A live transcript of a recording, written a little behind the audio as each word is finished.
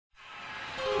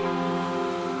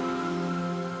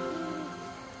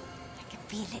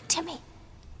feel it, Timmy?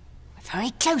 We're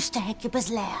very close to Hecuba's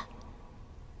lair.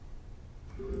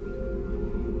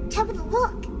 Have a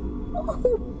look.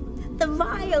 Oh, the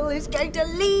vial is going to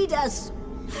lead us.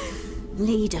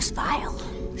 Lead us, vial.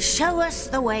 Show us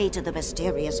the way to the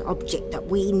mysterious object that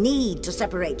we need to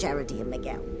separate Charity and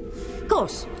Miguel. Of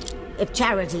course, if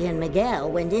Charity and Miguel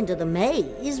went into the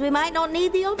maze, we might not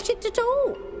need the object at all.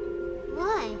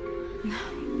 Why?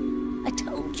 I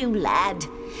told you, lad.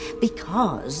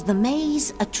 Because the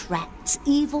maze attracts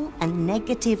evil and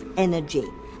negative energy,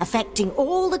 affecting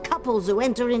all the couples who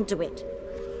enter into it.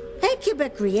 Hecuba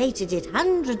created it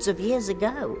hundreds of years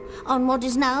ago on what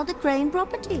is now the Crane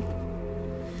property.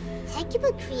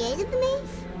 Hecuba created the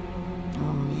maze?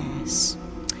 Oh, yes.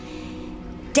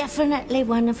 Definitely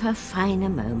one of her finer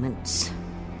moments.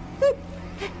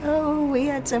 Oh, we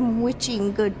had some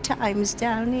witching good times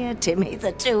down here, Timmy,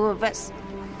 the two of us.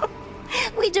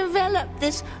 We developed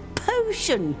this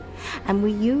potion, and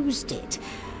we used it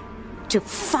to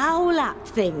foul up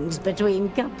things between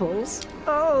couples.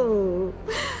 Oh,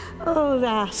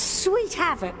 the sweet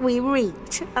havoc we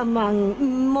wreaked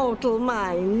among mortal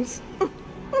minds.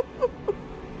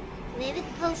 Maybe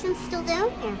the potion's still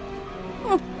down here.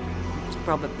 It's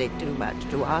probably too much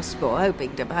to ask for,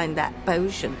 hoping to find that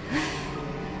potion.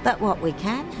 But what we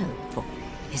can hope for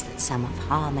is that some of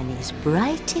Harmony's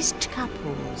brightest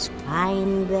couples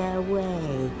find their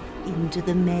way into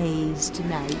the maze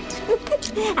tonight.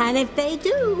 And if they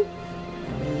do,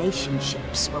 their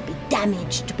relationships will be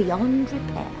damaged beyond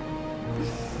repair.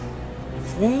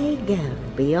 If they go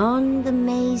beyond the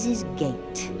maze's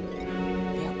gate,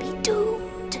 they'll be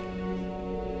doomed.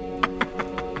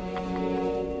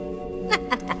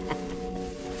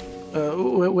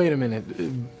 Wait a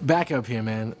minute. Back up here,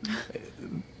 man.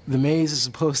 The maze is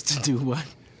supposed to do what?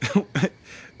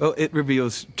 Well, it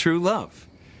reveals true love.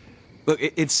 Look,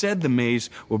 it said the maze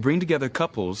will bring together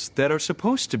couples that are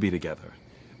supposed to be together.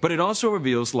 But it also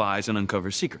reveals lies and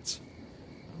uncovers secrets.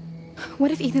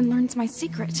 What if Ethan learns my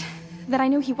secret? That I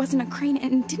knew he wasn't a Crane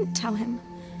and didn't tell him?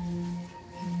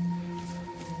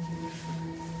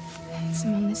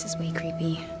 Simone, this is way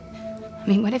creepy. I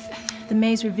mean, what if... The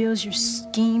maze reveals your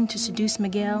scheme to seduce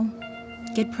Miguel,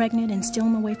 get pregnant, and steal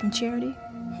him away from Charity?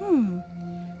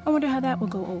 I wonder how that will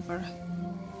go over.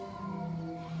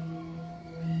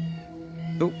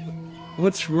 Oh,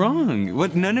 what's wrong?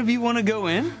 What, none of you want to go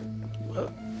in?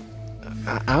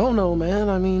 I don't know, man.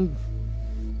 I mean...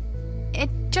 It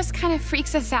just kind of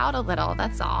freaks us out a little,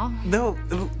 that's all. No,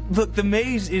 look, the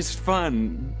maze is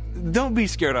fun. Don't be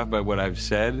scared off by what I've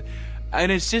said.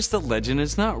 And it's just a legend,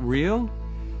 it's not real.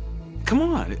 Come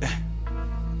on.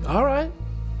 All right.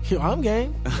 I'm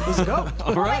game. Let's go.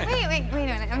 All right. Wait a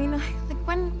minute. I mean, like,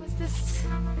 when was this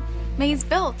maze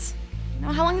built? You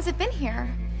know, how long has it been here?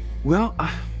 Well,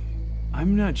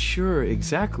 I'm not sure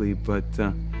exactly, but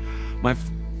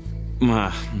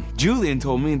Julian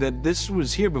told me that this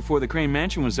was here before the Crane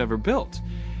Mansion was ever built.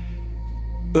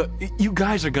 You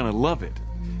guys are gonna love it.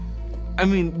 I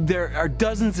mean, there are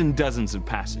dozens and dozens of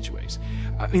passageways.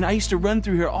 I mean, I used to run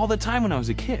through here all the time when I was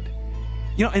a kid.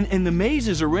 You know, and the maze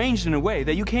is arranged in a way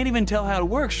that you can't even tell how it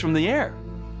works from the air.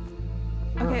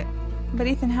 Okay, but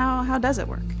Ethan, how does it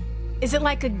work? Is it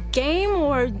like a game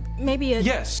or maybe a...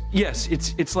 Yes,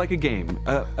 it's like a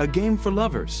game for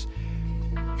lovers.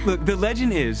 Look, the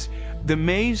legend is the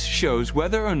maze shows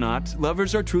whether or not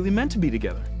lovers are truly meant to be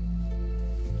together.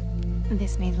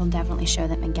 This maze will definitely show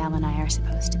that Miguel and I are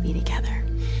supposed to be together.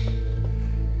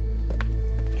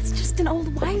 It's just an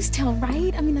old wives' tale,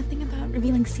 right? I mean, the thing about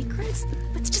revealing secrets.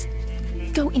 Let's just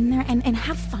go in there and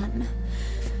have fun.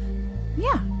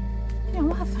 Yeah,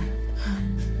 we'll have fun.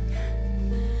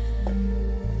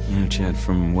 You know, Chad,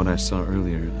 from what I saw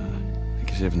earlier, I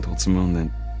guess you haven't told Simone that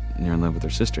you're in love with her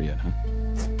sister yet, huh?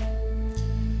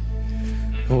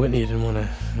 Whitney didn't want to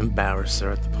embarrass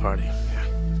her at the party. Yeah,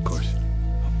 of course.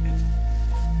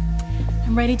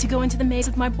 I'm ready to go into the maze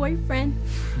with my boyfriend.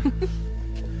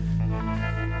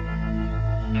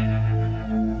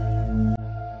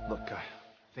 Look, I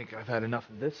think I've had enough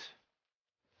of this.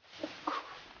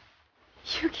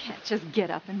 You can't just get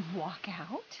up and walk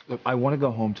out. Look, I want to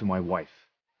go home to my wife.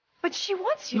 But she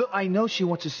wants you... Look, I know she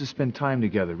wants us to spend time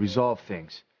together, resolve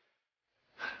things.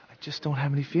 I just don't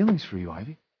have any feelings for you,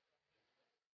 Ivy.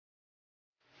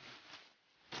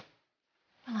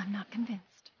 Well, I'm not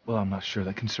convinced. Well, I'm not sure.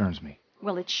 That concerns me.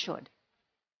 Well, it should.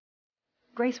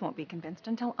 Grace won't be convinced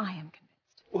until I am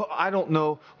convinced. Well, I don't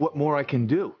know what more I can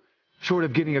do, short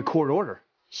of getting a court order.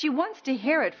 She wants to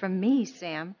hear it from me,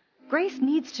 Sam. Grace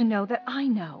needs to know that I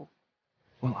know.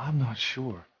 Well, I'm not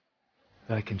sure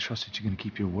that I can trust that you're going to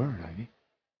keep your word, Ivy.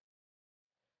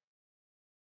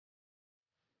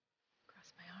 Cross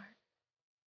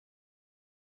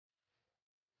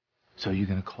So you're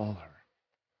gonna call her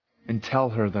and tell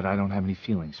her that I don't have any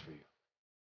feelings for you?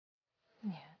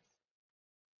 Yes.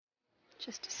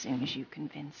 Just as soon as you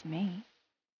convince me.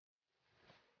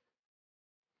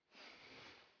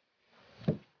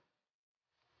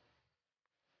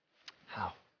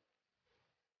 How?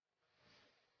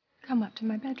 Come up to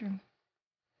my bedroom.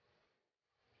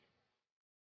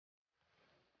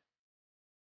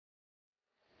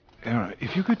 All right,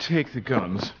 if you could take the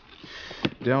guns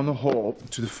down the hall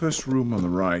to the first room on the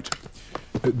right.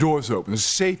 The door's open. There's a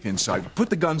safe inside. Put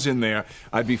the guns in there.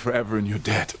 I'd be forever in your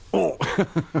debt. Oh.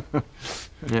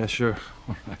 Yeah, sure.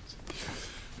 All right.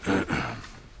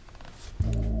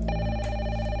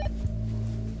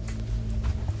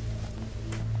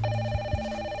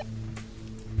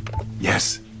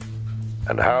 Yes.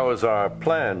 And how is our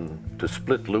plan to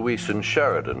split Louise and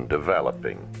Sheridan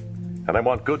developing? And I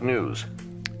want good news.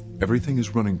 Everything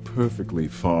is running perfectly,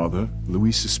 Father.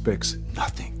 Louise suspects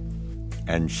nothing.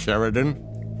 And Sheridan?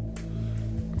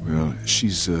 Well,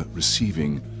 she's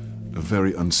receiving a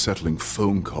very unsettling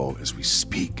phone call as we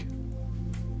speak.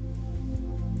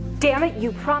 Damn it,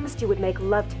 you promised you would make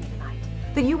love to me tonight.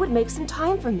 That you would make some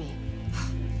time for me.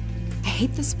 I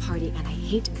hate this party and I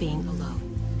hate being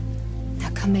alone. Now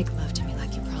come make love to me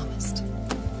like you promised.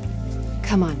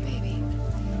 Come on, baby.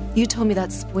 You told me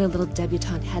that spoiled little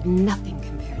debutante had nothing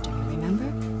compared to me,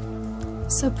 remember?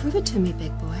 So prove it to me,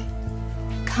 big boy.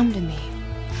 Come to me.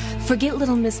 Forget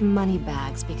little Miss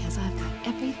Moneybags, because I've got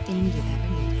everything you've ever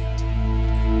needed.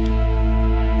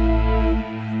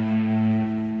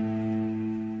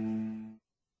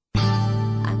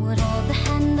 I would hold the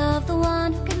hand of the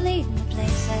one who could lead me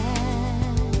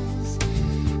places,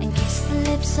 and kiss the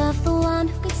lips of the one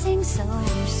who could sing so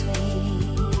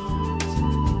sweet.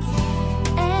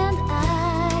 And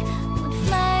I would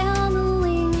fly on the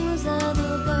wings of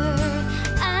the bird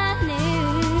I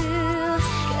knew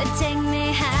could take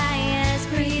me high.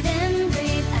 Breathe in,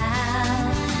 breathe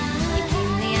out. You keep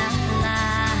me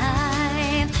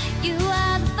alive. You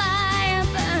are the fire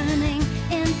burning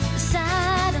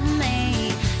inside of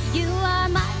me. You are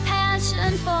my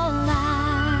passion for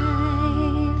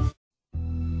life.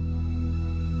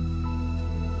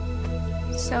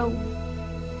 So,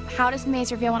 how does the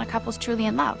maze reveal when a couple's truly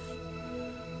in love?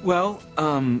 Well,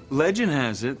 legend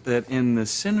has it that in the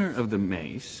center of the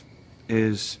maze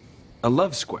is a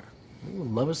love square. Ooh,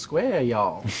 love is square,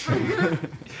 y'all.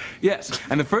 Yes,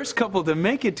 and the first couple to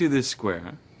make it to this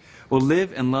square will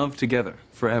live and love together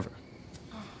forever.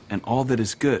 And all that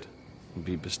is good will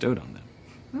be bestowed on them.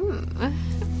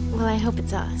 Well, I hope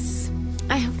it's us.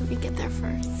 I hope that we get there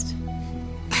first.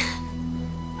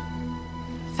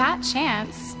 Fat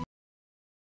chance.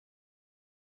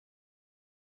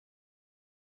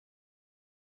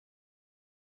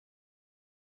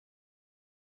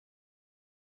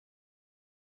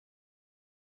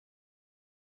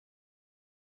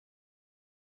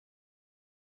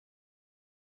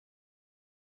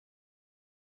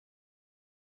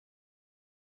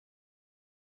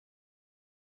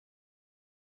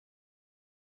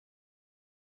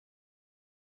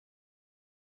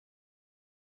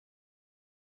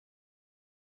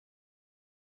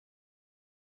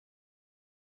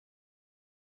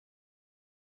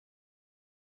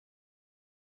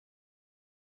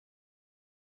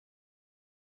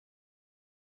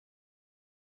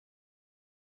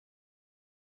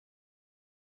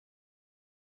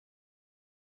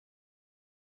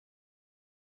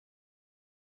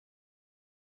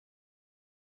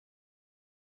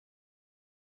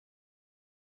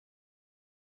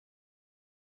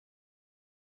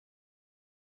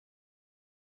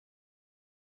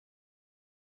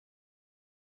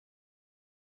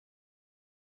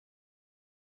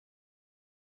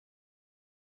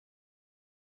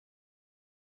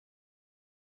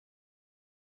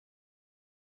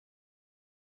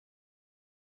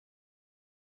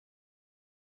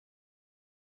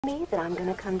 Me that I'm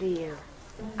gonna come to you.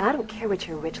 I don't care what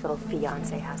your rich little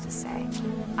fiancé has to say.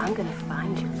 I'm gonna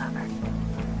find you, lover.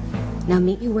 Now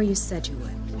meet me where you said you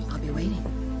would. I'll be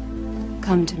waiting.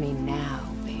 Come to me now,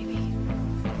 baby.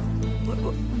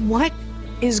 What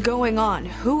is going on?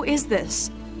 Who is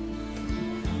this?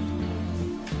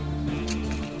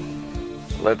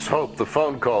 Let's hope the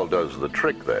phone call does the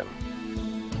trick then.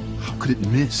 How could it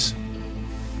miss?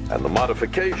 And the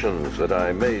modifications that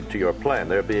I made to your plan,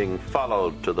 they're being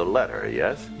followed to the letter,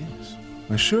 yes? Yes.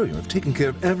 I assure you, I've taken care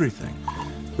of everything.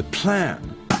 The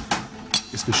plan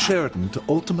is for Sheridan to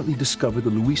ultimately discover the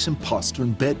Louise imposter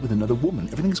in bed with another woman.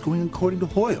 Everything's going according to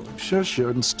Hoyle. I'm sure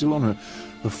Sheridan's still on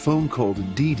her phone call to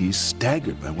Dee Dee,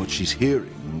 staggered by what she's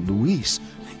hearing. And Louise,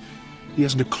 he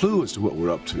hasn't a clue as to what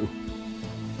we're up to.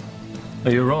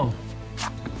 You're wrong.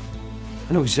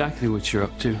 I know exactly what you're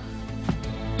up to.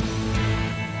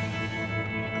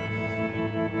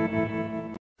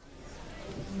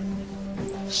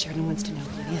 Sheridan wants to know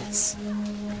who he is.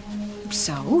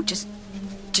 So, just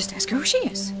ask her who she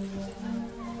is.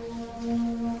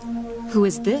 Who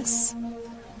is this?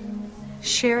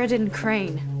 Sheridan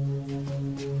Crane.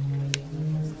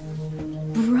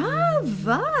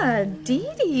 Brava, Dee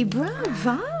Dee,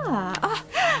 brava. Oh,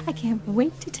 I can't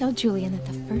wait to tell Julian that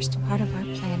the first part of our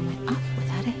plan went off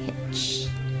without a hitch.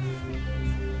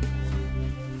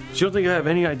 You don't think I have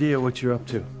any idea what you're up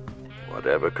to?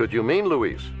 Whatever could you mean,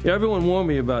 Luis? Yeah, everyone warned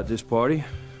me about this party,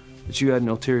 that you had an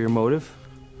ulterior motive.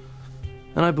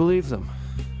 And I believe them.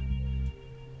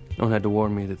 No one had to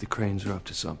warn me that the Cranes are up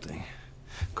to something.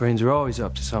 Cranes are always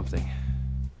up to something.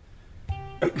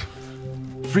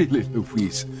 Really,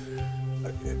 Luis?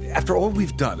 After all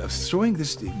we've done, of throwing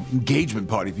this engagement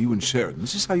party for you and Sheridan,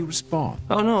 this is how you respond?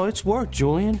 Oh, no, it's worked,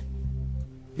 Julian.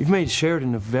 You've made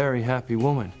Sheridan a very happy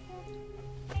woman.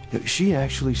 She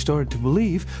actually started to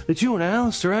believe that you and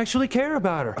Alistair actually care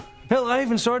about her. Hell, I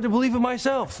even started to believe it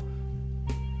myself.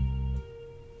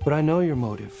 But I know your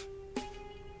motive.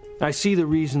 I see the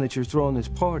reason that you're throwing this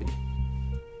party.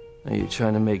 Now you're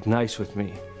trying to make nice with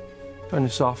me. Trying to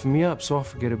soften me up so I'll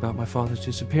forget about my father's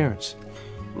disappearance.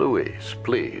 Luis,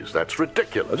 please, that's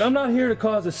ridiculous. Look, I'm not here to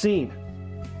cause a scene.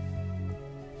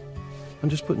 I'm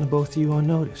just putting the both of you on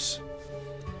notice.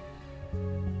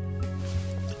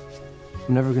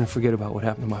 I'm never going to forget about what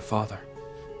happened to my father.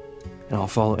 And I'll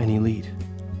follow any lead.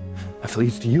 If it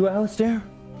leads to you, Alistair,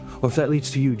 or if that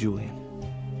leads to you, Julian.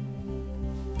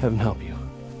 Heaven help you.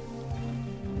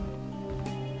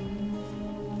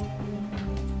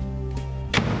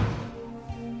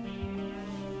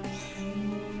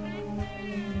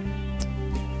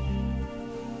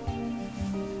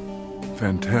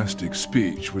 Fantastic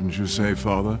speech, wouldn't you say,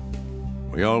 Father?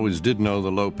 We always did know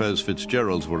the Lopez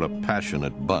Fitzgeralds were a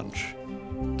passionate bunch.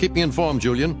 Keep me informed,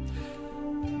 Julian.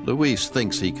 Luis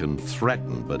thinks he can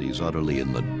threaten, but he's utterly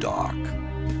in the dark.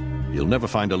 He'll never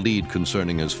find a lead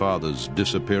concerning his father's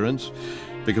disappearance,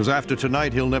 because after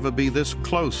tonight he'll never be this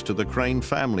close to the Crane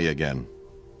family again.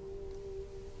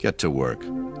 Get to work.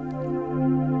 God,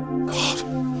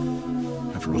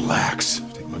 I have to relax,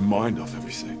 take my mind off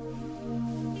everything.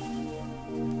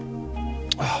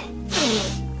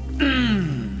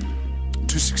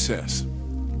 To success.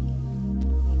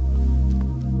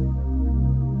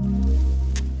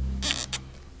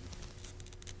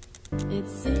 It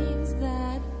seems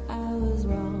that I was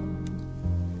wrong.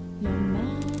 Your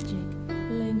magic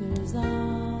lingers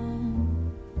on.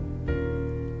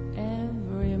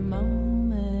 Every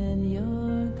moment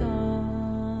you're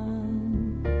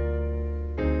gone.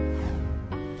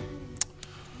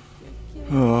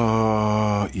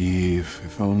 Ah, Eve,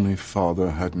 if only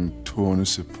Father hadn't torn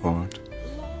us apart.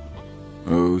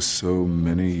 Oh, so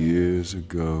many years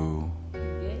ago.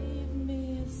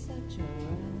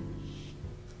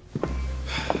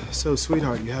 So,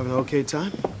 sweetheart, you have an okay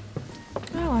time?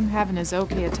 Well, I'm having as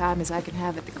okay a time as I can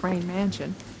have at the Crane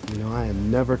Mansion. You know, I am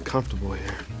never comfortable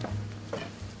here.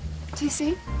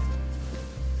 TC,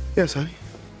 Yes, honey?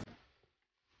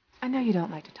 I know you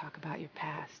don't like to talk about your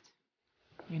past.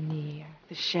 Your knee, or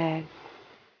the shed,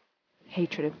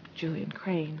 hatred of Julian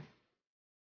Crane.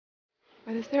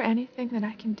 But is there anything that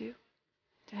I can do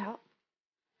to help?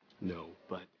 No,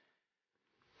 but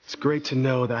it's great to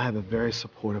know that I have a very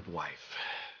supportive wife.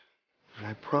 And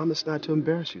I promise not to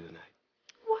embarrass you tonight.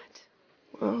 What?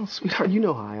 Well, sweetheart, you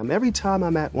know how I am. Every time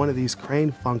I'm at one of these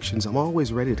Crane functions, I'm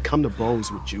always ready to come to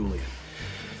blows with Julian.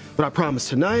 But I promise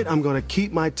tonight I'm going to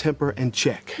keep my temper in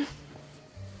check.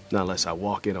 Not unless I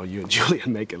walk in on you and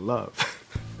Julian making love.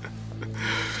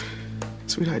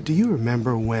 Sweetheart, do you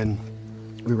remember when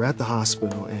we were at the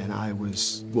hospital and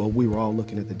we were all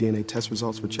looking at the DNA test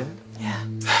results for Chad? Yeah.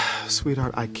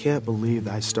 Sweetheart, I can't believe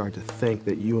that I started to think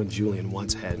that you and Julian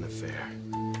once had an affair.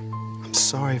 I'm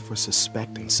sorry for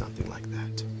suspecting something like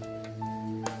that.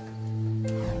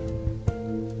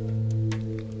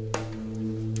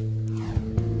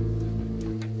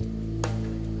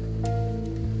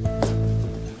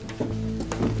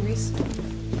 Reese?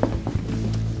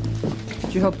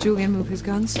 Did you help Julian move his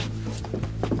guns?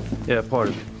 Yeah, part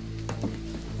of it.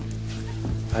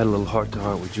 I had a little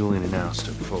heart-to-heart with Julian and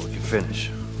Alistair before we could finish.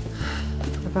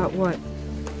 About what?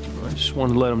 I just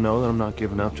wanted to let them know that I'm not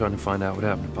giving up trying to find out what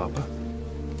happened to Papa.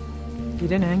 You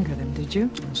didn't anger them, did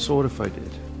you? Sort of I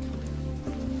did.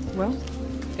 Well,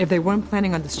 if they weren't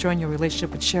planning on destroying your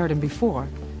relationship with Sheridan before,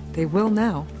 they will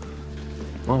now.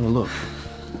 Mama, look.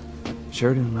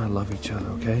 Sheridan and I love each other,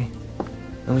 okay?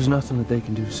 And there's nothing that they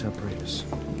can do to separate us.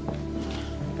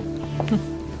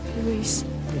 Luis.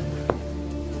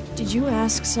 Did you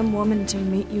ask some woman to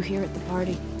meet you here at the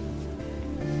party?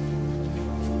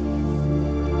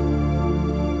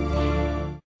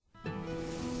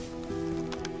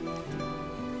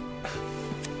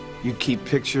 You keep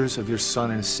pictures of your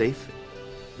son in a safe?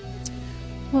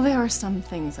 Well, there are some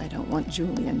things I don't want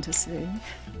Julian to see.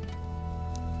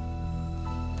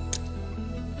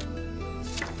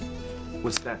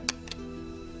 What's that?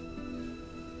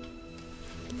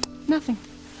 Nothing.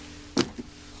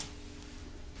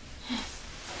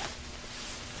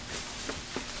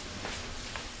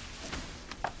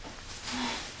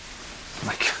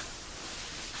 Mike.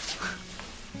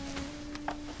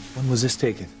 When was this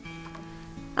taken?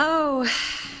 Oh,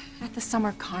 at the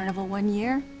summer carnival one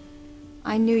year.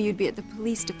 I knew you'd be at the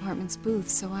police department's booth,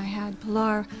 so I had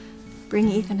Pilar bring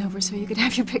Ethan over so you could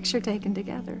have your picture taken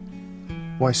together.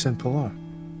 Why send Pilar?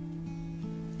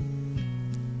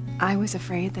 I was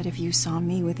afraid that if you saw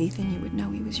me with Ethan, you would know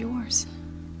he was yours.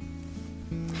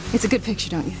 It's a good picture,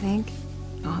 don't you think?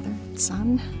 Father,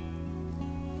 son.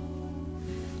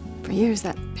 For years,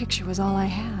 that picture was all I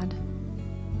had.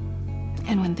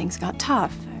 And when things got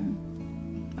tough,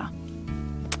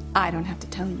 I don't have to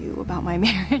tell you about my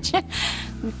marriage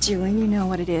with Julian. You know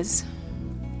what it is,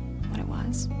 what it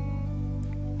was.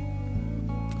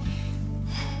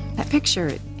 That picture,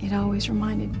 it always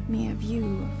reminded me of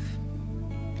you,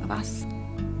 of us.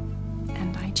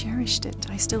 And I cherished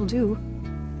it. I still do.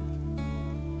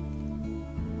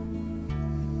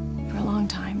 For a long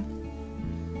time,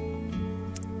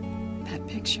 that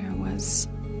picture was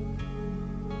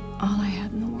all I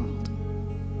had in the world.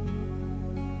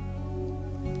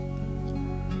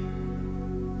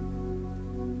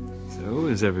 So,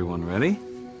 is everyone ready?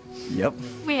 Yep.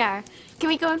 We are. Can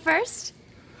we go in first?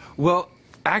 Well,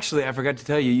 actually, I forgot to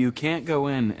tell you, you can't go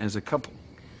in as a couple.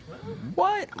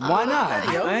 What? Why not?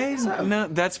 Hey, no,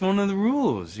 that's one of the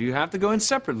rules. You have to go in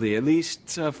separately, at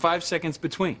least 5 seconds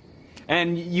between.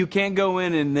 And you can't go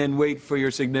in and then wait for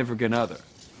your significant other.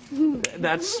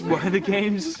 That's why the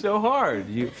game's so hard.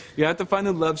 You have to find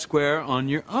the love square on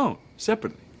your own,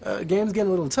 separately. Game's getting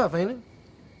a little tough, ain't it?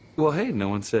 Well, hey, no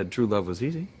one said true love was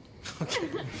easy.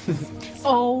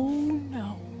 Oh,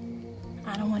 no.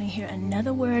 I don't want to hear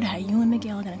another word how you and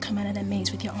Miguel are going to come out of that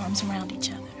maze with your arms around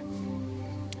each other.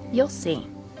 You'll see.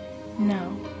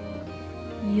 No.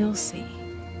 You'll see.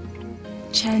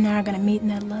 Chad and I are going to meet in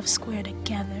that love square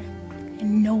together,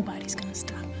 and nobody's going to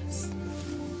stop us.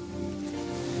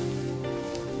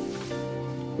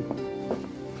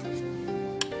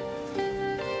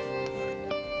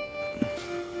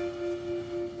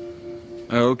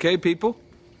 Okay, people,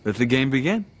 let the game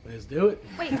begin. Let's do it.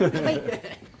 Wait.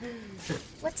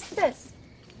 What's this?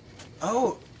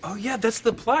 Oh, yeah, that's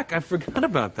the plaque. I forgot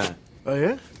about that. Oh,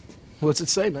 yeah? What's it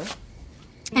say, man?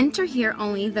 Enter here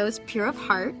only those pure of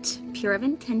heart, pure of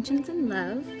intentions and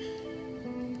love,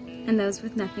 and those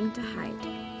with nothing to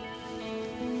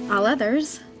hide. All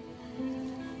others,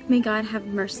 may God have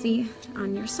mercy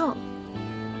on your soul.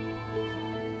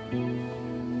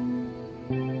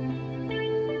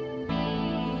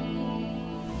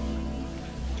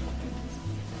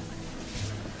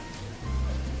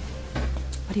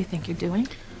 What do you think you're doing?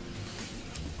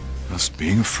 Just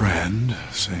being a friend,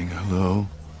 saying hello.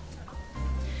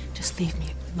 Just leave me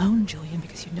alone, Julian,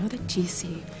 because you know that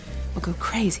GC will go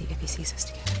crazy if he sees us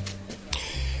together.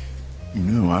 You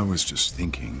know, I was just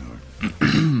thinking, or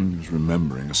was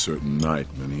remembering a certain night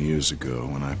many years ago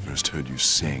when I first heard you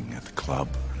sing at the club.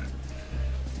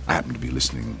 I happened to be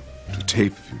listening to a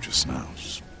tape of you just now.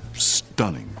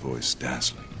 Stunning voice,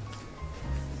 dazzling.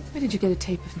 Where did you get a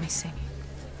tape of me singing?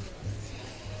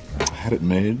 I had it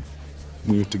made.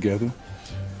 We were together.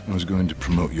 I was going to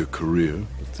promote your career,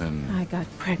 but then... I got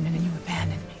pregnant and you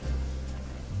abandoned me.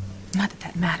 Not that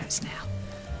that matters now,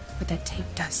 but that tape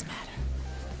does matter.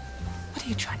 What are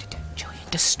you trying to do, Julian?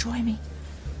 Destroy me?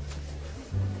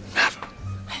 Never.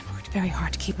 I have worked very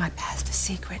hard to keep my past a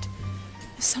secret.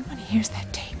 If someone hears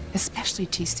that tape, especially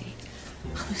TC,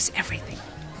 I'll lose everything.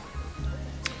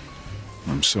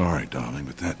 I'm sorry, darling,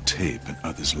 but that tape and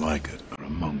others like it are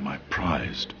among my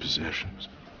prized possessions.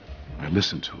 I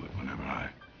listen to it whenever I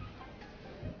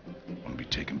want to be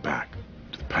taken back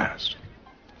to the past,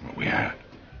 what we had.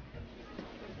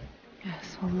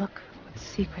 Yes, well, look what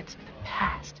secrets of the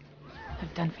past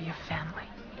have done for your family,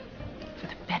 for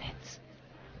the Bennetts,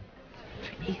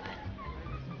 for Ethan.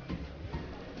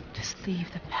 Just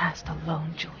leave the past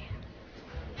alone, Julian.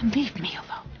 And leave me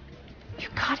alone. You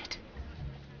got it?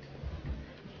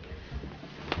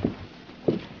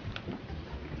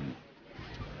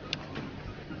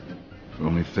 If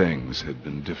only things had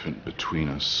been different between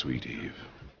us, sweet Eve.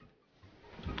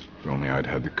 If only I'd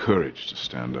had the courage to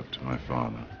stand up to my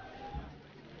father.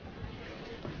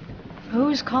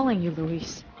 Who's calling you,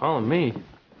 Luis? Calling me?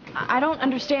 I don't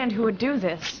understand who would do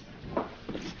this.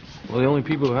 Well, the only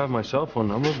people who have my cell phone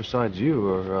number besides you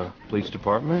are police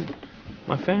department,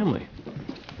 my family.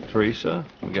 Teresa,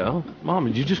 Miguel. Mom,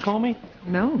 did you just call me?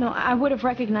 No. No, I would have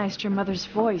recognized your mother's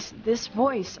voice. This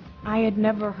voice, I had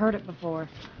never heard it before.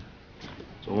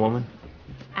 It's a woman.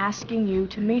 Asking you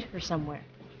to meet her somewhere.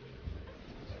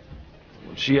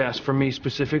 She asked for me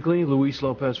specifically, Luis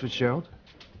Lopez Fitzgerald.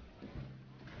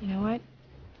 You know what?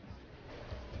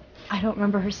 I don't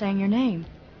remember her saying your name.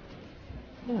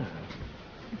 Yeah.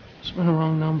 It's been a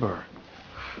wrong number.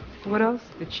 What else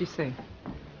did she say?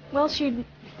 Well, she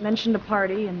mentioned a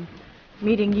party and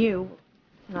meeting you.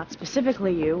 Not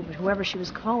specifically you, but whoever she was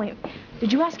calling.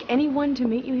 Did you ask anyone to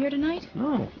meet you here tonight?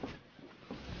 No.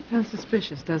 Sounds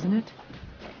suspicious, doesn't it?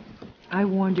 I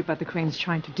warned you about the Cranes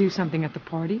trying to do something at the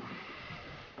party.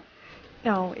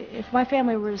 No, if my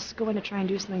family was going to try and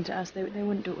do something to us, they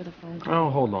wouldn't do it with a phone call. Oh,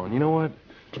 hold on. You know what?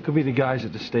 It could be the guys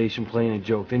at the station playing a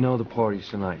joke. They know the party's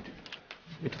tonight.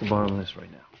 Get to the bottom of this right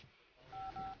now.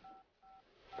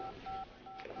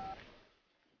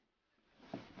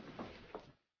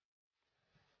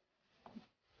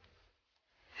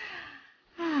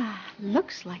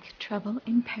 Looks like trouble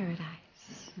in paradise.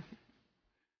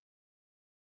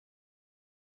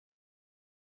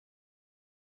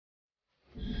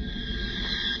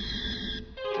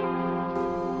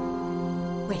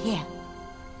 We're here.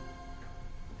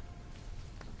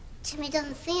 Timmy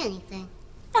doesn't see anything.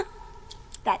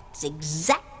 That's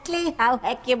exactly how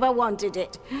Hecuba wanted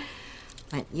it.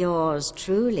 But yours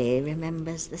truly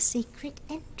remembers the secret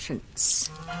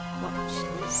entrance.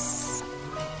 Watch this.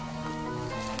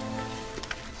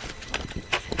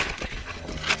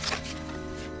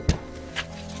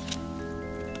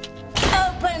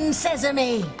 Open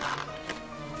sesame!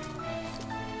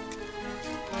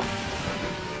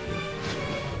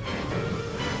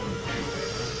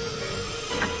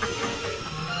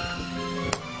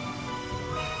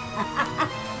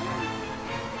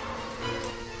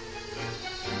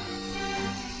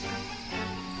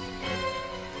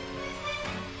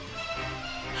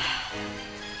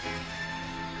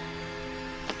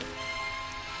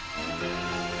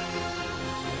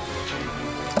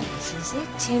 This is it,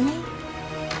 Timmy.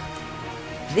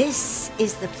 This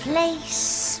is the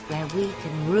place where we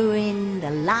can ruin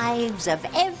the lives of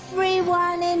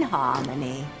everyone in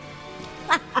Harmony.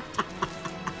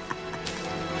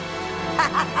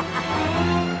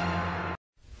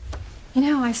 You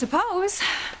know, I suppose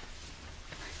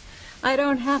I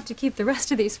don't have to keep the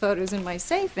rest of these photos in my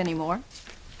safe anymore.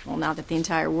 Well, now that the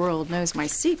entire world knows my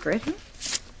secret.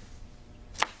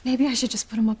 Maybe I should just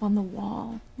put them up on the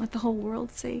wall, let the whole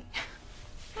world see.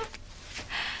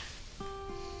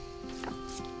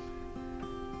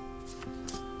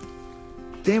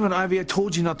 Damn it, Ivy, I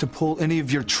told you not to pull any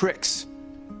of your tricks.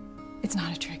 It's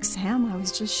not a trick, Sam. I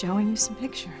was just showing you some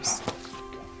pictures.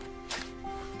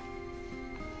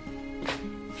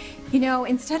 You know,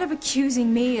 instead of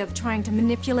accusing me of trying to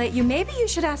manipulate you, maybe you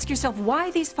should ask yourself why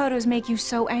these photos make you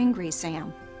so angry,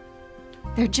 Sam.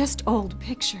 They're just old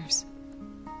pictures.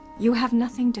 You have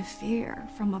nothing to fear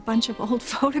from a bunch of old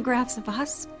photographs of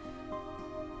us.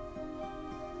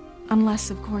 Unless,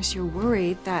 of course, you're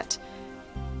worried that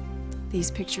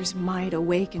these pictures might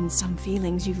awaken some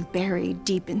feelings you've buried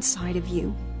deep inside of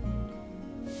you.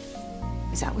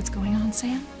 Is that what's going on,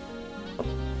 Sam?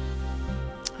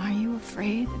 Are you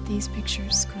afraid that these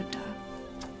pictures could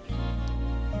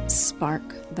spark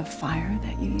the fire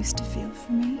that you used to feel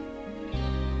for me?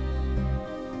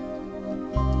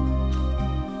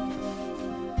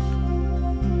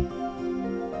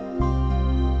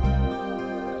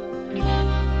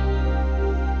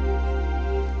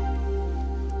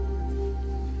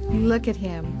 Look at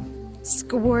him,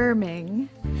 squirming,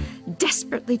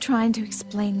 desperately trying to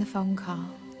explain the phone call.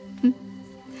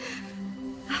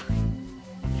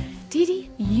 Dee Dee,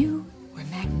 you were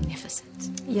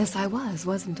magnificent. Yes, I was,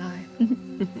 wasn't I?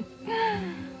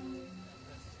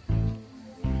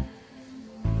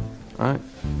 All right.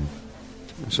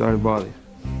 I'm sorry to bother you.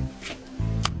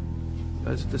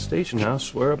 Guys at the station house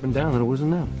swear up and down that it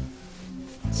wasn't them.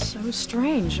 It's so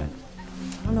strange. I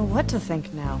don't know what to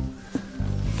think now.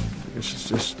 I guess it's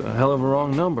just a hell of a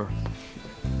wrong number.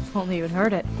 If only you'd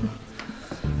heard it.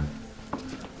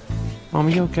 Mom, are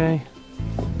you okay?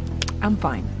 I'm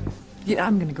fine. Yeah,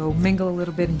 I'm gonna go mingle a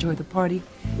little bit, enjoy the party.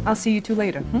 I'll see you two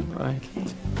later. Right.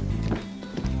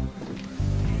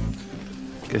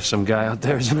 Guess some guy out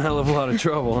there's in a hell of a lot of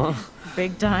trouble, huh?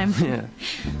 Big time. Yeah.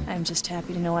 I'm just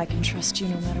happy to know I can trust you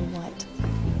no matter what.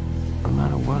 No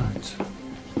matter what.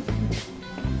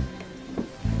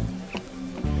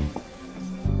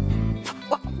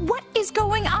 What is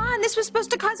this was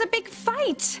supposed to cause a big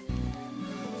fight.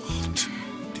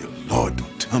 Dear Lord,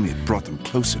 don't tell me it brought them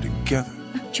closer together.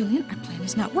 Julian, our plan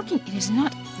is not working. It is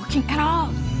not working at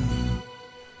all.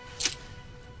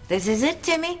 This is it,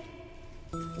 Timmy.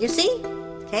 You see?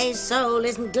 Kay's soul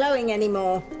isn't glowing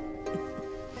anymore.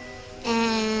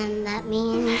 And that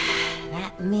means?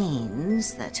 That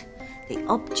means that the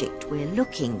object we're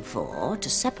looking for to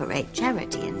separate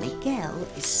Charity and Miguel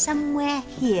is somewhere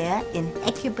here in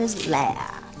Hecuba's lair.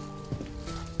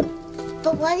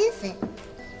 But what is it?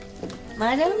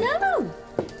 I don't know.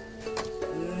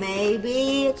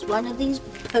 Maybe it's one of these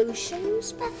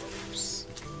potions, perhaps?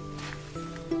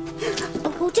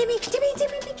 Oh, Timmy,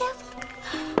 be careful.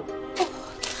 Oh.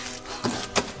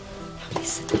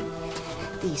 Listen,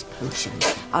 these potions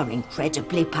are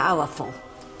incredibly powerful.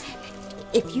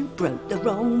 If you broke the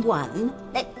wrong one,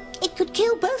 it could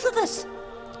kill both of us.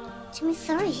 Jimmy's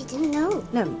sorry, she didn't know.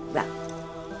 No, well,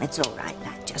 it's all right,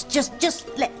 lad. Just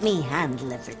let me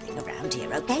handle everything around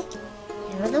here, okay?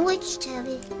 You're the witch,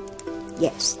 Tabby.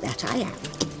 Yes, that I am.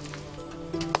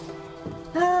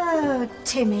 Oh,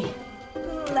 Timmy.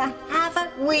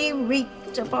 Haven't we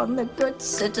reaped upon the good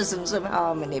citizens of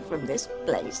Harmony from this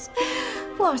place?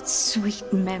 What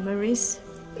sweet memories.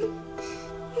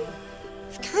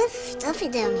 It's kind of stuffy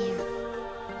down here.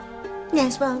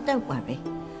 Yes, well, don't worry.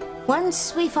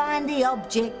 Once we find the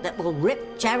object that will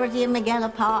rip Charity and Miguel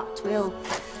apart, we'll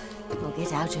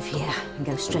get out of here and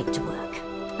go straight to work.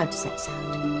 How does that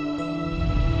sound?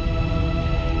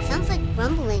 Sounds like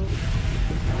rumbling.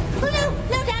 Oh,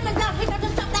 no, damn it, God, we got to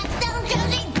stop that stone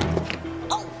building!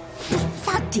 Oh,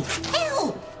 bloody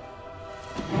hell!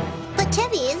 But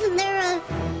Tebby, isn't there a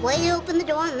way to open the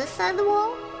door on this side of the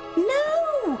wall?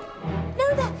 No,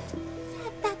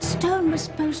 that stone was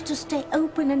supposed to stay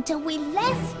open until we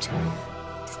left.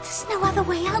 There's no other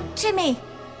way out, Timmy.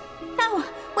 No,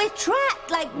 we're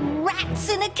trapped like rats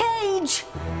in a cage.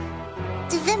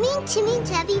 Does that mean Timmy and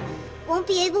Tabby won't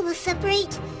be able to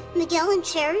separate Miguel and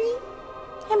Charity?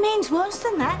 It means worse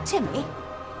than that, Timmy.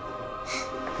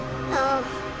 Oh,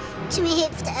 Timmy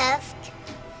hates to ask.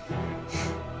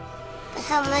 But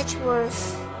how much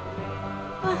worse?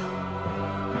 Well,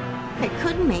 it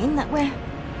could mean that we're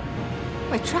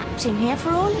trapped in here for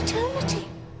all eternity.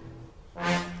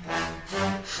 Oh,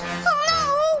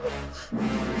 no!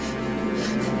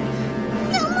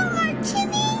 No more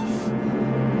martinis!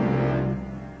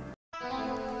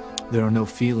 There are no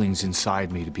feelings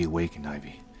inside me to be awakened,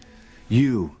 Ivy.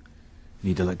 You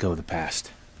need to let go of the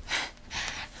past.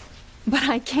 But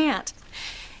I can't.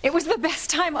 It was the best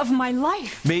time of my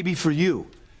life. Maybe for you.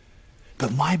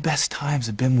 But my best times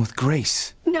have been with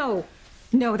Grace. No,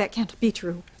 that can't be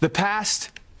true. The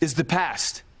past is the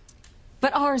past.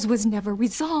 But ours was never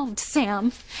resolved,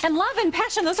 Sam. And love and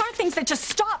passion, those aren't things that just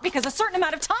stop because a certain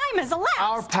amount of time has elapsed.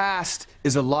 Our past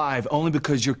is alive only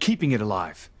because you're keeping it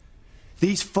alive.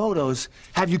 These photos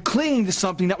have you clinging to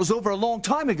something that was over a long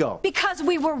time ago. Because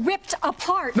we were ripped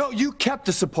apart. No, you kept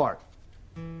us apart.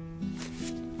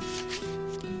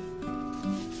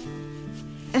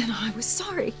 And I was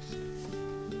sorry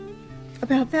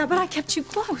about that, but I kept you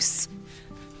close.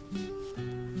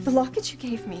 The locket you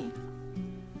gave me,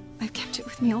 I've kept it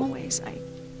with me always. I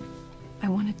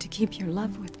wanted to keep your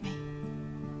love with me.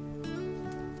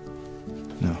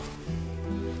 No.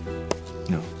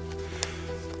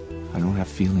 I don't have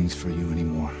feelings for you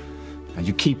anymore. Now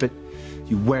you keep it,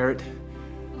 you wear it,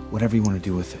 whatever you want to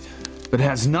do with it. But it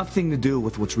has nothing to do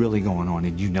with what's really going on,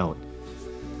 and you know it.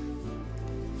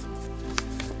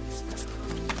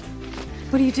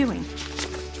 What are you doing?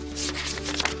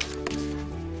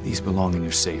 These belong in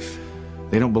your safe.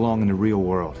 They don't belong in the real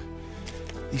world.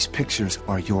 These pictures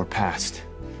are your past,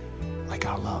 like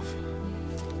our love.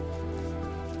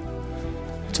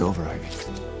 It's over, Ivy.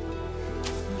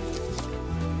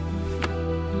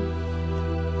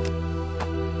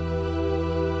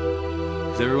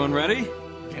 Is everyone ready?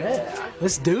 Yeah,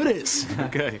 let's do this.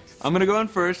 Okay. I'm gonna go in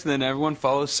first, and then everyone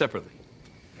follows separately.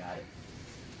 Got it.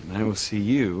 And I will see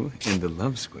you in the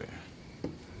love square.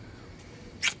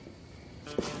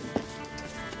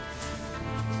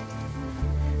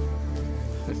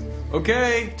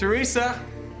 Okay, Teresa,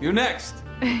 you next.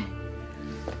 Good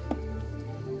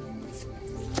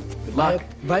luck.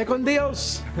 Vaya con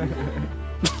Dios. The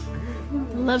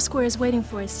love square is waiting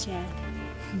for us, Chad.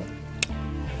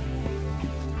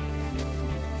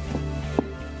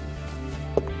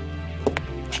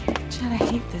 Chad, I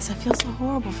hate this. I feel so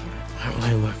horrible for her. All right, well,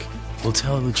 hey, look, we'll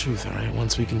tell her the truth, all right?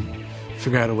 Once we can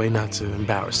figure out a way not to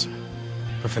embarrass her.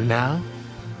 But for now,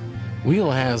 we'll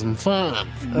have some fun,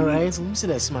 all right? So let me see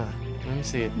that smile. Let me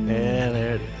see it. Yeah,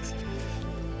 there it is.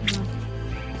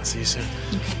 I'll see you soon.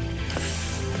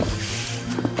 Okay.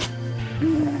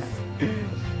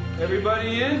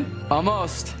 Everybody in?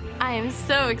 Almost. I am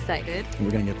so excited.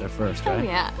 We're gonna get there first, Oh, right?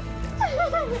 yeah.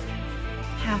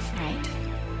 Half right.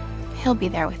 He'll be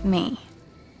there with me.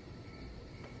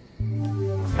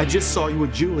 I just saw you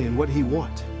with Julian. What did he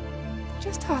want?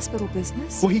 Just hospital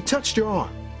business. Well, he touched your arm.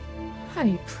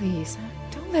 Honey, please,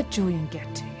 don't let Julian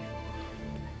get to you.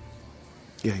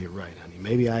 Yeah, you're right, honey.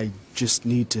 Maybe I just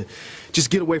need to just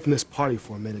get away from this party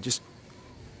for a minute. Just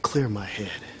clear my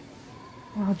head.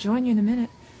 Well, I'll join you in a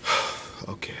minute.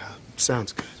 Okay,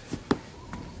 sounds good.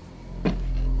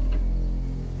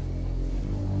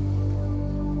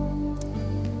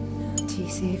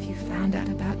 TC, if you found out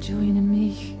about Julian and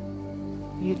me,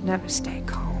 you'd never stay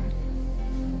calm.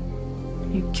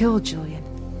 You'd kill Julian.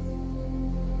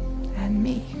 And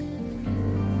me.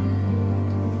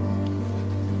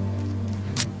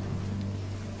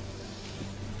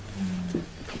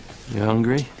 You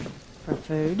hungry? For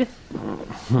food?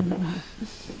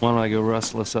 Why don't I go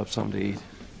rustle us up something to eat?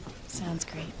 Sounds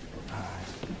great.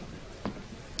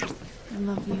 I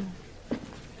love you.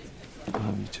 I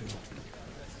love you too.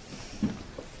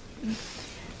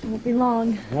 It won't be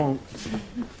long. Won't.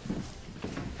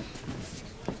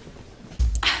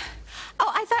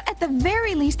 Oh, I thought at the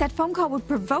very least that phone call would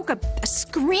provoke a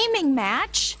screaming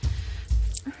match.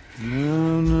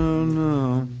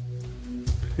 No.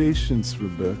 Patience,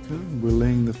 Rebecca. We're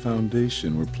laying the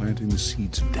foundation. We're planting the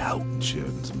seeds of doubt in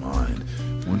Sheridan's mind.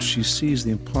 Once she sees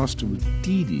the imposter with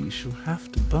Dee Dee, she'll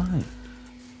have to buy it.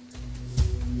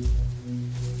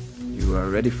 You are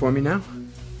ready for me now?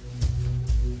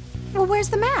 Well, where's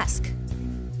the mask?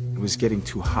 It was getting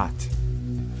too hot.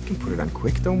 You can put it on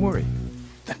quick, don't worry.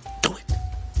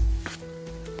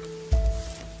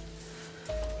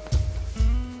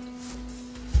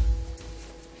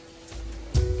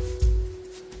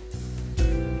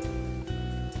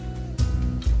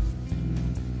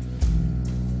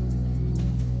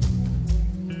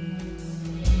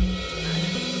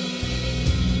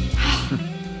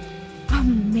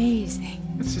 Amazing.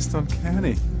 It's just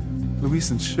uncanny.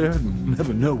 Louise and Sheridan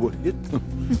never know what hit them.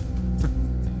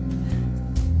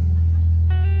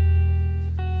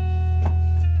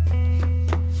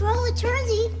 For all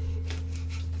eternity?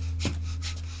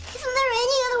 Isn't there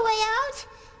any other way out?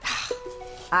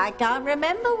 I can't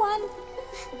remember one.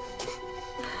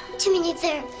 Timmy needs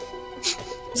there.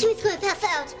 Timmy's gonna pass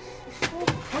out.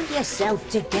 Pull yourself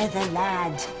together,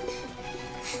 lad.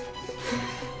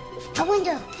 A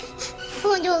window. A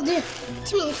window will do.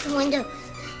 Timmy needs the window.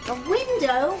 A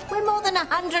window? We're more than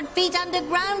 100 feet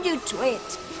underground, you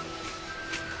twit.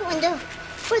 Window.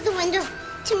 Where's the window?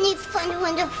 Timmy needs to find a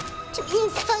window. Timmy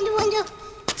needs to find a window.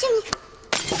 Timmy.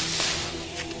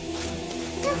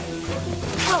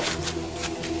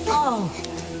 Oh,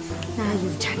 now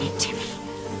you've done it, Timmy.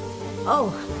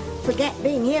 Oh, forget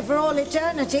being here for all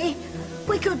eternity.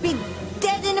 We could be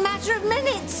dead in a matter of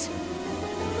minutes.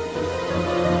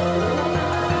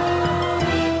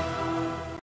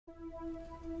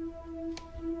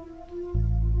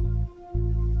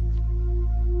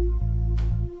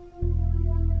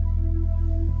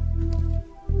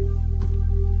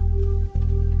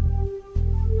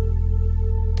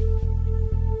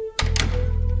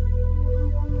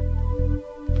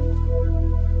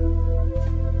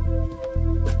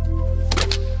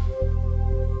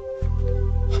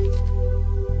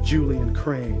 Julian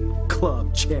Crane,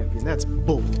 club champion. That's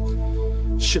bull.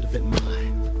 Should have been mine.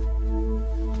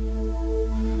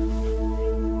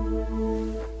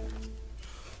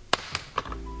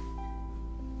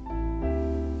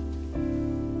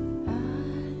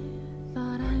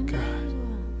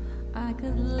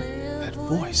 That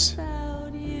voice.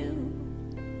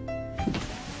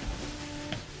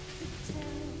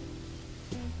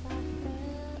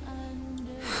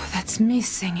 That's me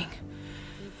singing.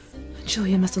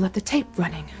 Julian must have left the tape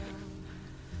running.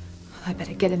 Well, I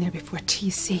better get in there before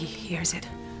TC hears it.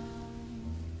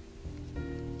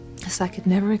 Guess I could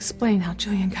never explain how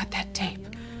Julian got that tape.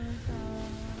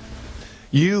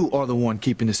 You are the one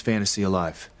keeping this fantasy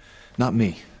alive, not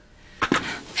me.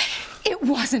 It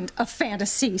wasn't a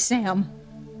fantasy, Sam.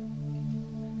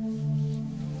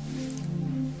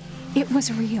 It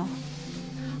was real.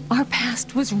 Our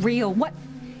past was real. What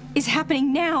is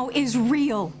happening now is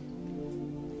real.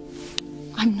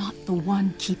 I'm not the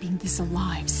one keeping this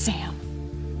alive, Sam.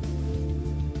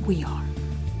 We are.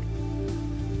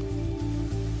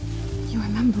 You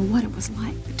remember what it was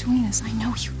like between us. I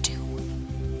know you do.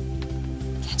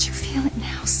 Can't you feel it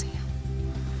now, Sam?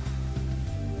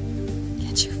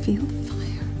 Can't you feel the fire?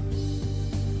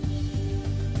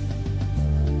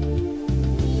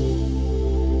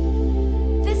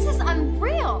 This is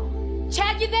unreal.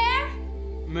 Chad, you there?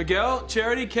 Miguel,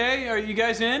 Charity, Kay, are you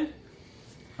guys in?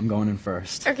 I'm going in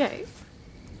first. Okay.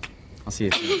 I'll see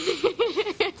you soon.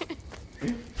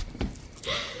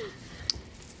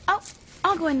 Oh,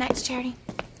 I'll go in next, Charity.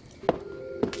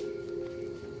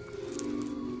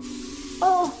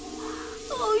 Oh,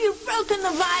 you've broken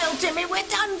the vial, Timmy. We're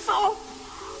done for.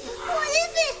 What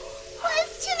is it? What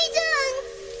has Timmy done?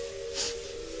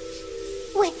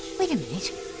 Wait a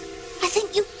minute. I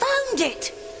think you found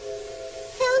it.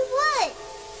 Found what?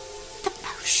 The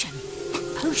potion. That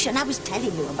potion I was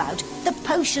telling you about. The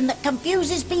potion that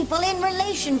confuses people in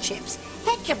relationships.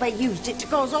 Hecuba used it to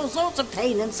cause all sorts of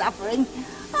pain and suffering.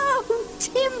 Oh,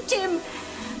 Tim.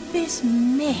 This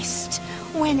mist,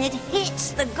 when it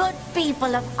hits the good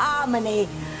people of Harmony,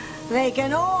 they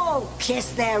can all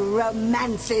kiss their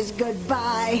romances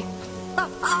goodbye.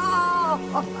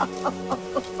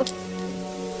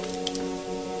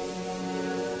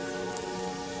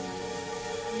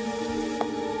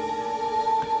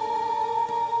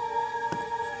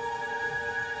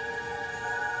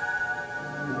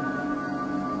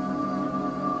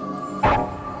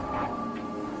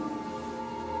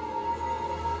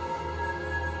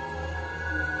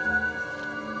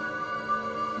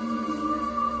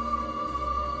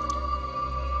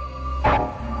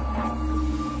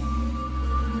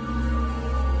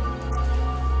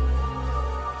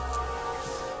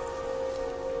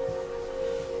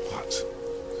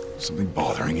 Something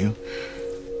bothering you?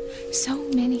 So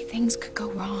many things could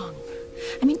go wrong.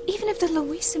 I mean, even if the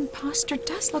Luis imposter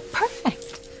does look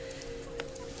perfect.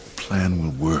 The plan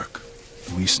will work.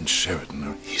 Luis and Sheridan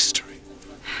are history.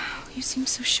 You seem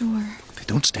so sure. They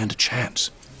don't stand a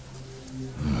chance.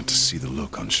 I want to see the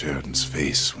look on Sheridan's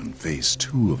face when phase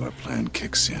 2 of our plan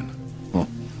kicks in. Oh.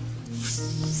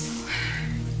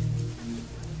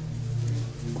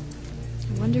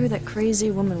 I wonder who that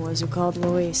crazy woman was who called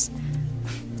Luis.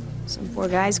 Some poor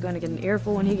guy's going to get an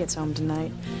earful when he gets home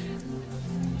tonight.